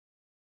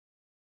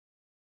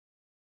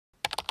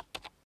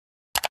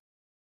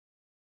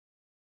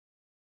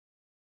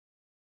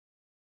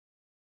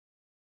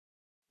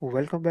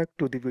Welcome back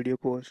to the video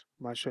course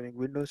Mastering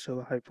Windows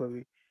Server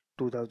Hyper-V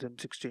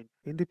 2016.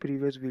 In the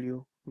previous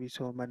video, we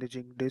saw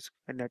managing disk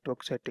and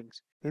network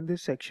settings. In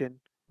this section,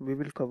 we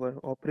will cover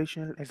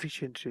operational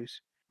efficiencies,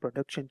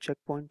 production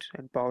checkpoints,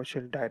 and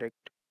PowerShell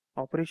Direct.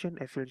 Operation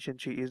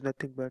efficiency is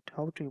nothing but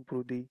how to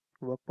improve the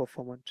work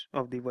performance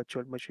of the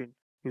virtual machine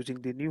using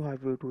the new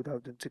Hyper-V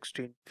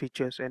 2016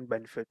 features and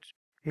benefits.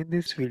 In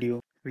this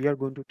video, we are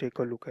going to take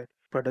a look at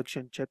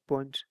production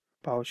checkpoints,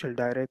 PowerShell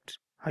Directs,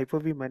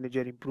 Hyper-V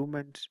Manager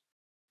improvements,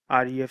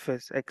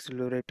 REFS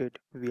accelerated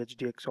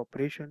VHDX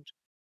operations,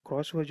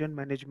 cross-version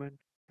management,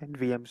 and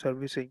VM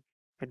servicing.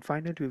 And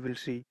finally, we will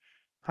see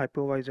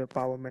hypervisor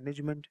power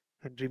management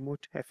and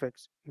remote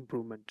FX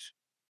improvements.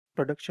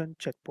 Production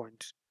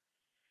checkpoints.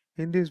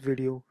 In this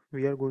video,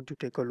 we are going to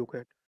take a look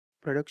at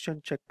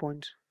production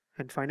checkpoints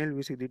and finally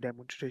we see the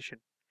demonstration.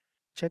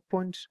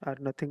 Checkpoints are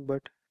nothing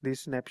but the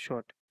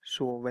snapshot.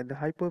 So when the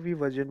Hyper-V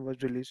version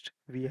was released,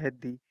 we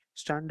had the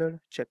standard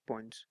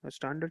checkpoints. A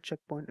standard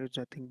checkpoint is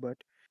nothing but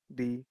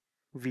the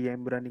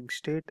VM running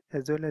state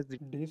as well as the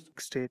disk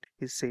state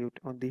is saved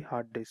on the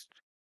hard disk.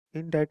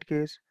 In that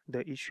case,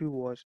 the issue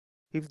was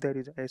if there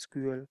is a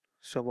SQL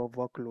server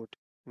workload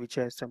which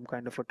has some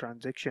kind of a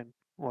transaction,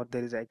 or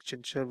there is an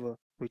Exchange server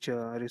which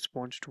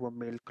responds to a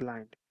mail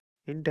client.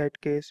 In that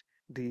case,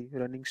 the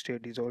running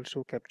state is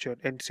also captured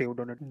and saved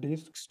on a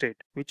disk state,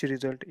 which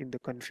result in the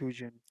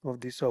confusion of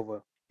the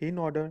server. In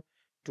order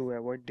to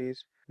avoid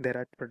this, there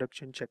are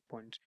production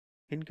checkpoints.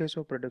 In case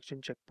of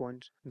production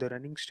checkpoints, the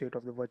running state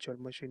of the virtual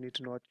machine is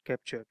not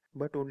captured,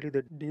 but only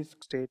the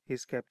disk state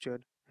is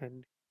captured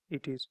and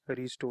it is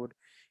restored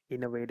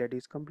in a way that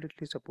is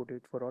completely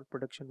supported for all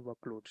production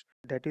workloads.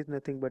 That is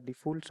nothing but the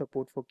full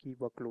support for key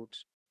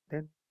workloads.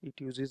 Then it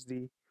uses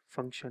the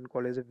function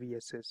called as a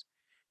VSS.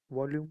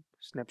 Volume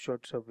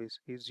Snapshot Service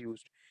is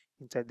used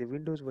inside the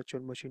Windows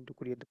virtual machine to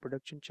create the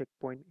production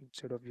checkpoint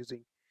instead of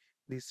using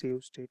the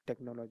save state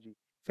technology.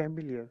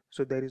 Familiar,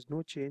 so there is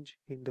no change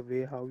in the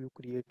way how you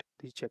create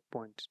the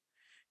checkpoints.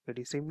 It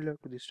is similar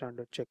to the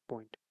standard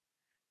checkpoint.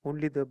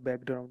 Only the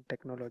background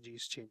technology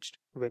is changed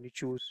when you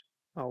choose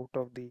out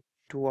of the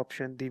two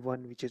options the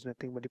one which is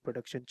nothing but the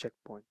production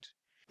checkpoints.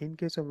 In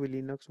case of a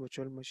Linux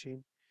virtual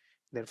machine,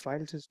 their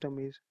file system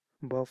is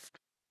buffed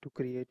to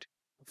create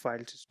a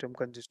file system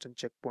consistent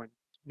checkpoint.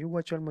 New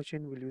virtual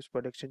machine will use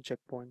production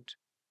checkpoints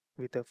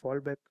with a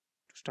fallback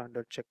to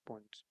standard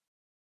checkpoints.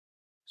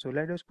 So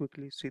let us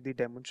quickly see the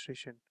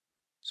demonstration.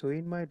 So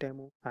in my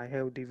demo, I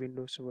have the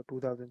Windows Server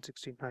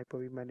 2016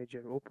 Hyper-V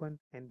Manager open,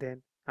 and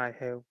then I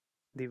have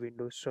the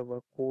Windows Server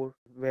core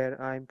where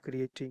I am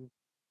creating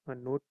a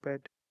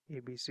notepad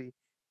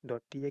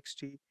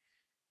abc.txt,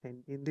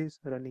 and in this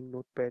running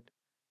notepad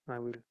I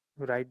will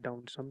write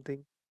down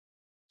something.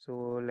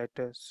 So let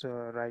us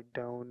write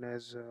down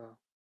as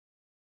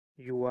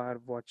you are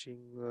watching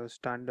a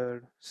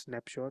standard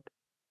snapshot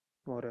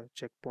or a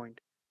checkpoint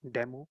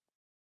demo.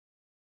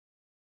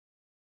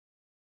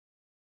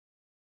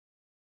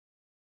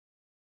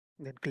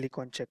 Then click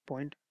on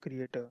checkpoint,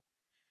 create a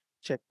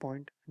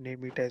checkpoint,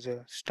 name it as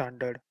a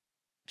standard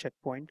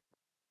checkpoint.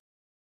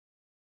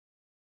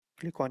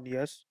 Click on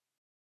yes.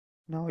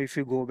 Now if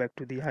you go back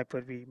to the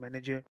Hyper-V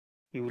manager,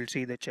 you will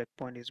see the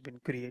checkpoint has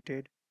been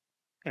created,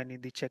 and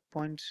in the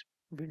checkpoints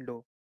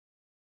window,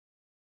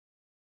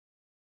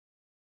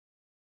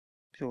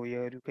 so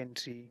here you can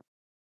see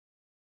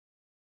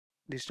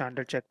the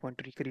standard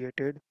checkpoint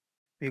recreated.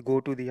 We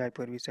go to the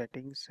Hyper-V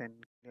settings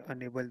and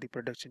enable the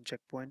production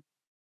checkpoint.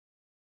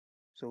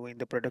 So in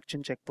the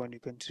production checkpoint, you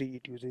can see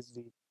it uses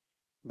the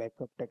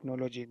backup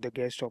technology in the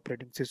guest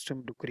operating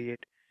system to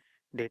create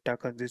data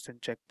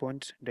consistent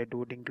checkpoints that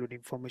would include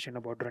information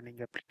about running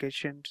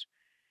applications.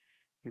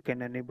 You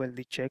can enable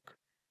the check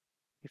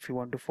if you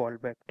want to fall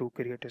back to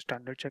create a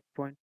standard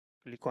checkpoint.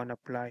 Click on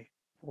apply.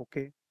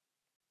 OK.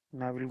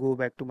 Now I will go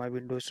back to my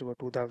Windows Server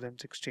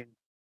 2016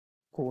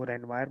 core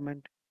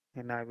environment,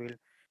 and I will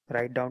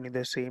write down in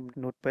the same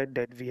notepad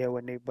that we have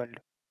enabled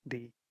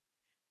the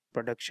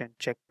production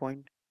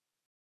checkpoint.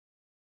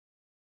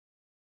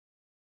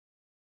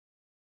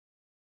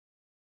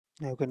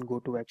 Now you can go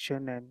to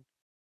action and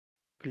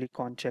click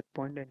on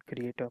checkpoint and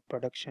create a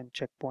production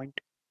checkpoint.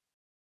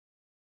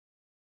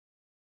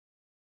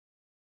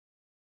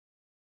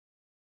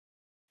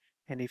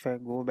 And if I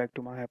go back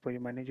to my Hyper-V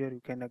manager, you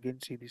can again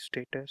see the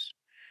status.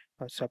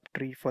 A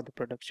subtree for the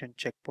production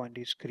checkpoint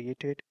is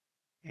created.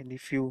 And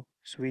if you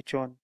switch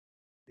on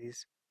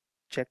this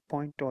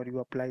checkpoint or you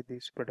apply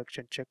this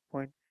production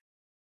checkpoint,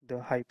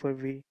 the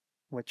Hyper-V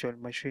virtual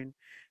machine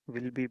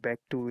will be back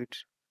to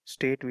its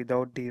state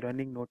without the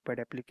running notepad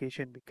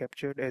application be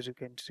captured, as you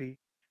can see.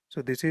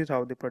 So this is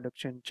how the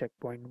production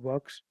checkpoint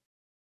works.